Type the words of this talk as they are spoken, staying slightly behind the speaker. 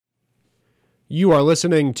You are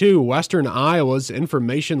listening to Western Iowa's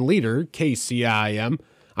information leader, KCIM.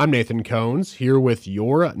 I'm Nathan Cones, here with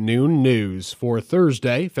your noon news for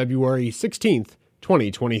Thursday, February 16th,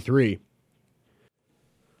 2023.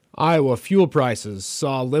 Iowa fuel prices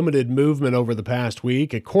saw limited movement over the past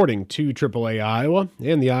week, according to AAA Iowa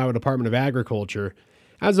and the Iowa Department of Agriculture.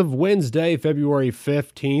 As of Wednesday, February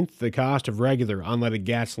 15th, the cost of regular unleaded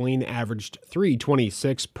gasoline averaged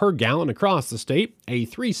 $3.26 per gallon across the state, a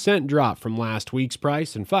 3-cent drop from last week's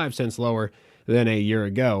price and 5 cents lower than a year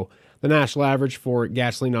ago. The national average for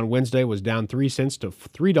gasoline on Wednesday was down 3 cents to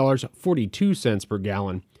 $3.42 per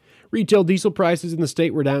gallon. Retail diesel prices in the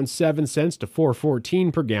state were down 7 cents to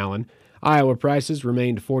 $4.14 per gallon. Iowa prices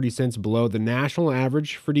remained 40 cents below the national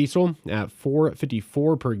average for diesel at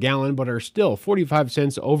 $4.54 per gallon, but are still 45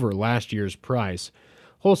 cents over last year's price.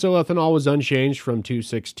 Wholesale ethanol was unchanged from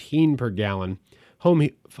 $2.16 per gallon.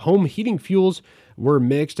 Home heating fuels were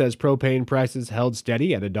mixed as propane prices held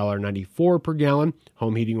steady at $1.94 per gallon.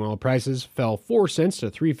 Home heating oil prices fell 4 cents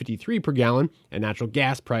to $3.53 per gallon, and natural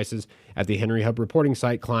gas prices at the Henry Hub reporting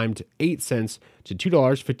site climbed 8 cents to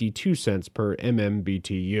 $2.52 per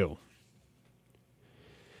MMBTU.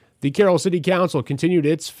 The Carroll City Council continued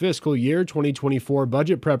its fiscal year 2024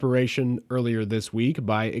 budget preparation earlier this week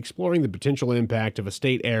by exploring the potential impact of a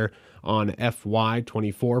state heir on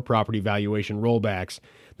FY24 property valuation rollbacks.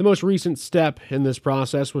 The most recent step in this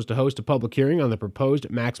process was to host a public hearing on the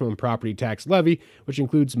proposed maximum property tax levy, which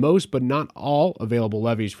includes most but not all available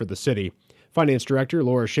levies for the city. Finance Director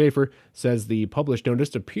Laura Schaefer says the published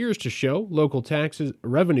notice appears to show local taxes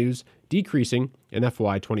revenues decreasing in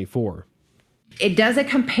FY24. It does a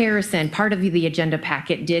comparison. Part of the agenda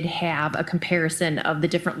packet did have a comparison of the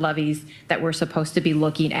different levies that we're supposed to be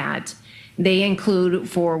looking at. They include,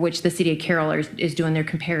 for which the city of Carroll is doing their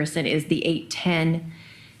comparison, is the 810,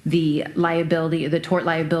 the tort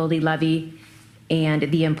liability levy, and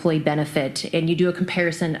the employee benefit. And you do a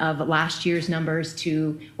comparison of last year's numbers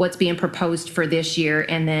to what's being proposed for this year,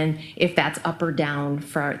 and then if that's up or down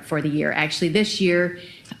for the year. Actually, this year,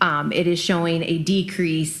 it is showing a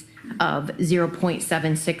decrease of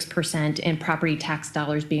 0.76% in property tax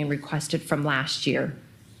dollars being requested from last year.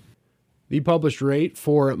 The published rate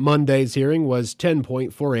for Monday's hearing was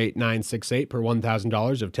 $10.48968 per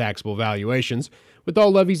 $1,000 of taxable valuations. With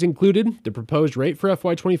all levies included, the proposed rate for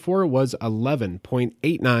FY24 was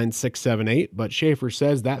 $11.89678, but Schaefer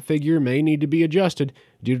says that figure may need to be adjusted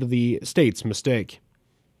due to the state's mistake.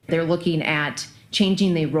 They're looking at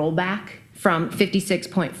changing the rollback from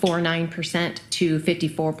 56.49% to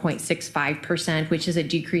 54.65%, which is a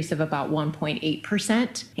decrease of about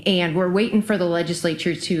 1.8%. And we're waiting for the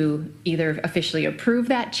legislature to either officially approve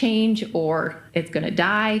that change or it's going to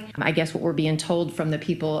die. I guess what we're being told from the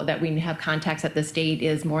people that we have contacts at the state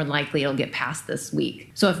is more than likely it'll get passed this week.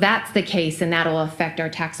 So if that's the case, then that'll affect our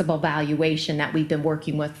taxable valuation that we've been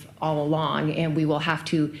working with all along, and we will have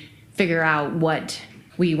to figure out what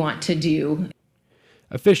we want to do.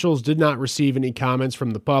 Officials did not receive any comments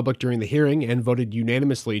from the public during the hearing and voted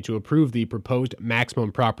unanimously to approve the proposed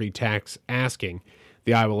maximum property tax asking.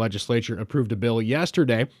 The Iowa legislature approved a bill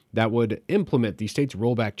yesterday that would implement the state's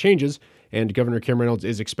rollback changes, and Governor Kim Reynolds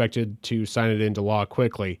is expected to sign it into law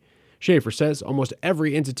quickly. Schaefer says almost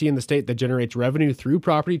every entity in the state that generates revenue through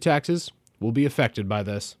property taxes will be affected by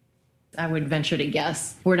this. I would venture to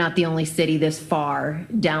guess we're not the only city this far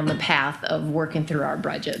down the path of working through our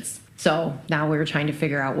budgets. So now we're trying to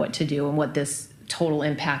figure out what to do and what this total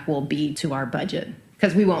impact will be to our budget,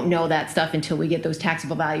 because we won't know that stuff until we get those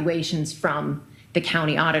taxable valuations from the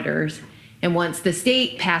county auditors. And once the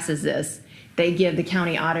state passes this, they give the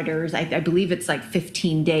county auditors, I believe it's like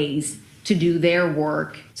 15 days to do their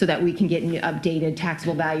work so that we can get updated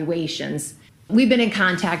taxable valuations. We've been in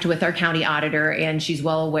contact with our county auditor, and she's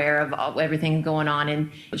well aware of everything going on, and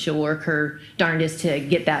she'll work her darndest to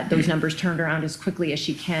get those numbers turned around as quickly as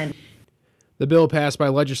she can. The bill passed by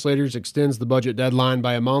legislators extends the budget deadline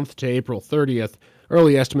by a month to April 30th.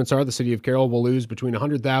 Early estimates are the city of Carroll will lose between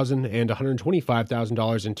 $100,000 and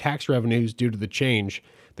 $125,000 in tax revenues due to the change.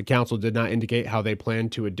 The council did not indicate how they plan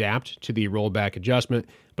to adapt to the rollback adjustment,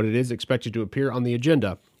 but it is expected to appear on the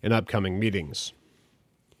agenda in upcoming meetings.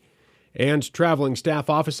 And traveling staff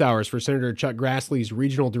office hours for Senator Chuck Grassley's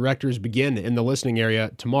regional directors begin in the listening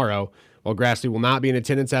area tomorrow. While Grassley will not be in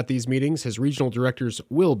attendance at these meetings, his regional directors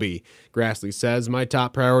will be. Grassley says, "My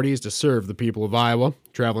top priority is to serve the people of Iowa.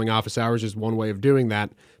 Traveling office hours is one way of doing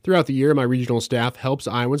that. Throughout the year, my regional staff helps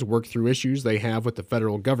Iowans work through issues they have with the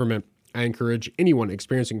federal government. I encourage anyone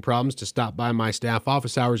experiencing problems to stop by my staff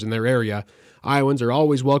office hours in their area. Iowans are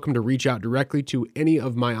always welcome to reach out directly to any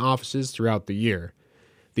of my offices throughout the year."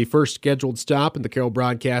 The first scheduled stop in the Carroll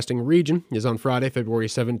Broadcasting region is on Friday, February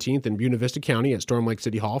 17th in Buena Vista County at Storm Lake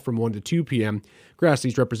City Hall from 1 to 2 p.m.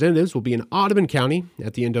 Grassley's representatives will be in Audubon County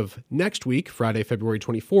at the end of next week, Friday, February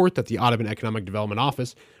 24th at the Audubon Economic Development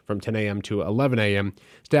Office from 10 a.m. to 11 a.m.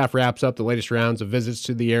 Staff wraps up the latest rounds of visits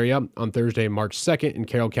to the area on Thursday, March 2nd in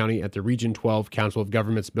Carroll County at the Region 12 Council of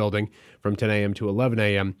Governments building from 10 a.m. to 11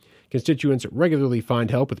 a.m. Constituents regularly find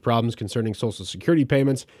help with problems concerning Social Security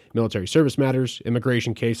payments, military service matters,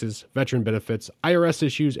 immigration cases, veteran benefits, IRS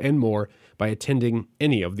issues, and more by attending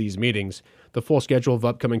any of these meetings. The full schedule of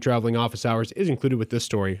upcoming traveling office hours is included with this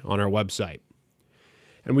story on our website.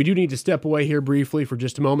 And we do need to step away here briefly for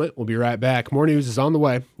just a moment. We'll be right back. More news is on the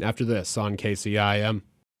way after this on KCIM.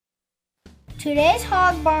 Today's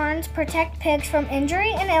hog barns protect pigs from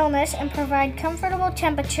injury and illness and provide comfortable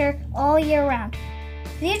temperature all year round.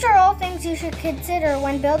 These are all things you should consider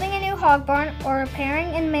when building a new hog barn or repairing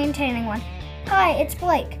and maintaining one. Hi, it's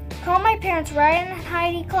Blake. Call my parents Ryan and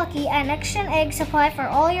Heidi Clucky at Next Gen Egg Supply for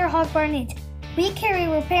all your hog barn needs. We carry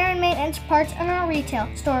repair and maintenance parts in our retail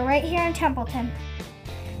store right here in Templeton.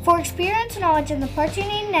 For experience, knowledge, and the parts you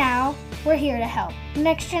need now, we're here to help.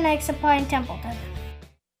 Next Gen Egg Supply in Templeton.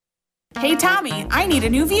 Hey Tommy, I need a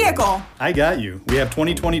new vehicle. I got you. We have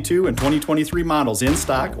 2022 and 2023 models in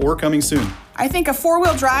stock or coming soon. I think a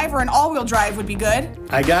four-wheel drive or an all-wheel drive would be good.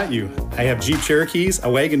 I got you. I have Jeep Cherokees, a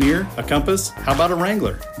Wagoneer, a Compass. How about a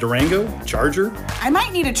Wrangler, Durango, Charger? I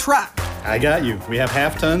might need a truck. I got you. We have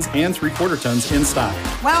half tons and 3/4 tons in stock.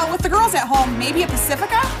 Well, with the girls at home, maybe a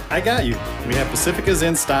Pacifica? I got you. We have Pacificas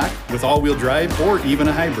in stock with all-wheel drive or even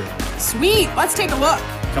a hybrid. Sweet, let's take a look.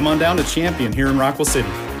 Come on down to Champion here in Rockwell City.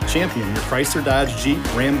 Champion, your Chrysler, Dodge, Jeep,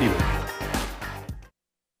 Ram dealer.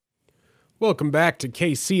 Welcome back to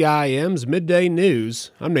KCIM's Midday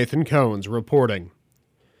News. I'm Nathan Cohns reporting.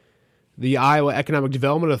 The Iowa Economic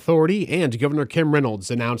Development Authority and Governor Kim Reynolds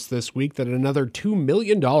announced this week that another $2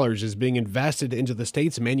 million is being invested into the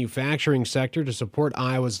state's manufacturing sector to support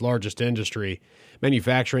Iowa's largest industry.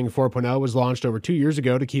 Manufacturing 4.0 was launched over 2 years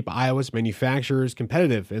ago to keep Iowa's manufacturers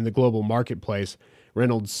competitive in the global marketplace.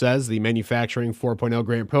 Reynolds says the Manufacturing 4.0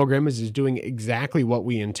 grant program is doing exactly what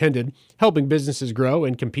we intended, helping businesses grow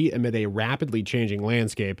and compete amid a rapidly changing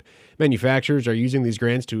landscape. Manufacturers are using these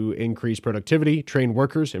grants to increase productivity, train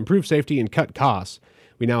workers, improve safety, and cut costs.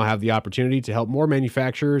 We now have the opportunity to help more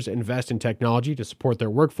manufacturers invest in technology to support their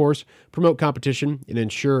workforce, promote competition, and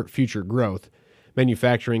ensure future growth.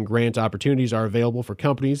 Manufacturing grant opportunities are available for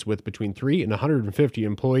companies with between 3 and 150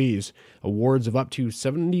 employees. Awards of up to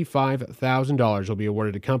 $75,000 will be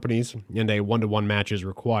awarded to companies, and a 1-to-1 match is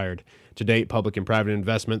required. To date, public and private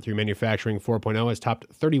investment through Manufacturing 4.0 has topped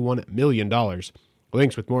 $31 million.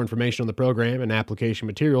 Links with more information on the program and application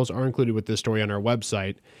materials are included with this story on our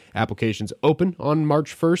website. Applications open on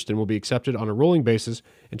March 1st and will be accepted on a rolling basis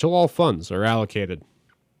until all funds are allocated.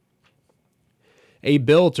 A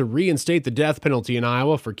bill to reinstate the death penalty in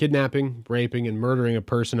Iowa for kidnapping, raping, and murdering a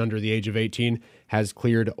person under the age of 18 has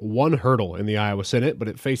cleared one hurdle in the Iowa Senate, but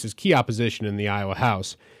it faces key opposition in the Iowa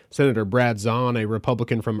House. Senator Brad Zahn, a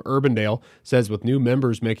Republican from Urbandale, says with new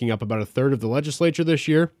members making up about a third of the legislature this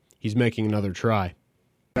year, he's making another try.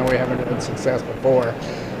 We haven't had success before,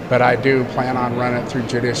 but I do plan on running it through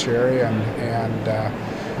judiciary,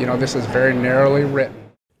 and this is very narrowly written.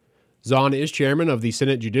 Zahn is chairman of the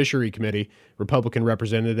Senate Judiciary Committee. Republican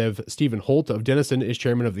Representative Stephen Holt of Denison is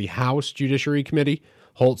chairman of the House Judiciary Committee.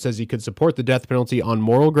 Holt says he could support the death penalty on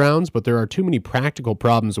moral grounds, but there are too many practical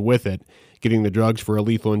problems with it. Getting the drugs for a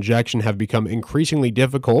lethal injection have become increasingly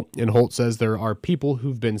difficult, and Holt says there are people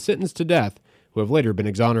who've been sentenced to death who have later been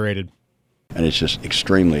exonerated. And it's just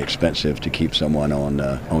extremely expensive to keep someone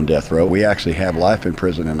on death row. We actually have life in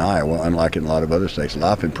prison in Iowa, unlike in a lot of other states.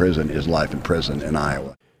 Life in prison is life in prison in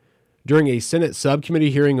Iowa. During a Senate subcommittee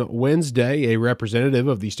hearing Wednesday, a representative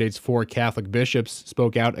of the state's 4 Catholic bishops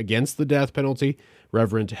spoke out against the death penalty.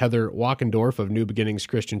 Reverend Heather Walkendorf of New Beginnings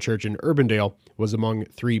Christian Church in Urbandale was among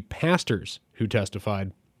 3 pastors who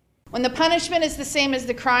testified. When the punishment is the same as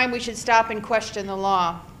the crime, we should stop and question the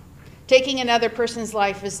law. Taking another person's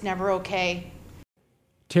life is never okay.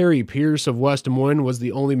 Terry Pierce of West Des Moines was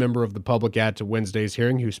the only member of the public at Wednesday's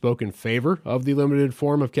hearing who spoke in favor of the limited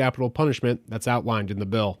form of capital punishment that's outlined in the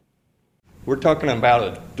bill. We're talking about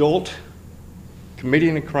an adult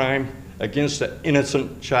committing a crime against an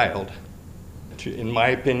innocent child. In my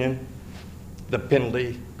opinion, the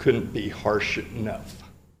penalty couldn't be harsh enough.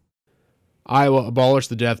 Iowa abolished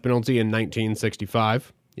the death penalty in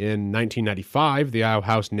 1965. In 1995, the Iowa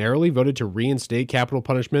House narrowly voted to reinstate capital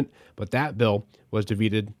punishment, but that bill was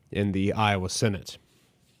defeated in the Iowa Senate.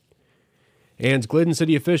 And Glidden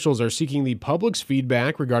city officials are seeking the public's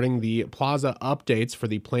feedback regarding the plaza updates for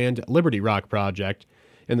the planned Liberty Rock project.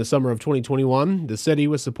 In the summer of 2021, the city,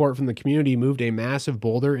 with support from the community, moved a massive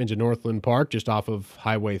boulder into Northland Park just off of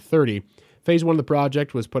Highway 30. Phase 1 of the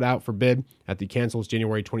project was put out for bid at the Council's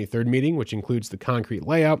January 23rd meeting, which includes the concrete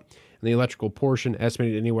layout and the electrical portion,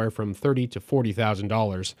 estimated anywhere from $30,000 to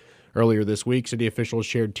 $40,000. Earlier this week, city officials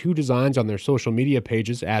shared 2 designs on their social media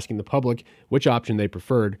pages, asking the public which option they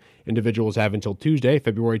preferred. Individuals have until Tuesday,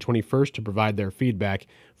 February 21st, to provide their feedback.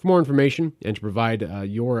 For more information and to provide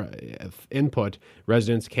your input,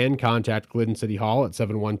 residents can contact Glidden City Hall at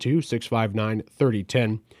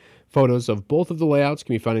 712-659-3010. Photos of both of the layouts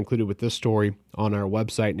can be found included with this story on our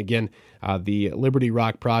website. And again, the Liberty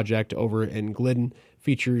Rock project over in Glidden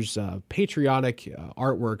features patriotic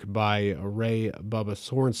artwork by Ray Bubba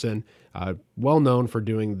Sorensen, well known for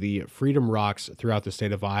doing the Freedom Rocks throughout the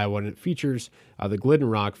state of Iowa. And it features, the Glidden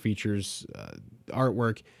Rock features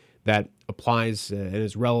artwork that applies and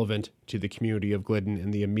is relevant to the community of Glidden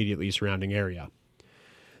and the immediately surrounding area.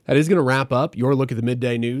 That is going to wrap up your look at the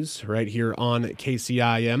midday news right here on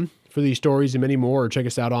KCIM. For these stories and many more, check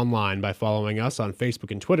us out online by following us on Facebook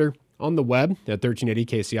and Twitter, on the web at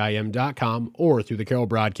 1380kcim.com, or through the Carroll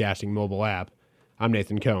Broadcasting mobile app. I'm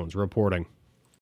Nathan Cones reporting.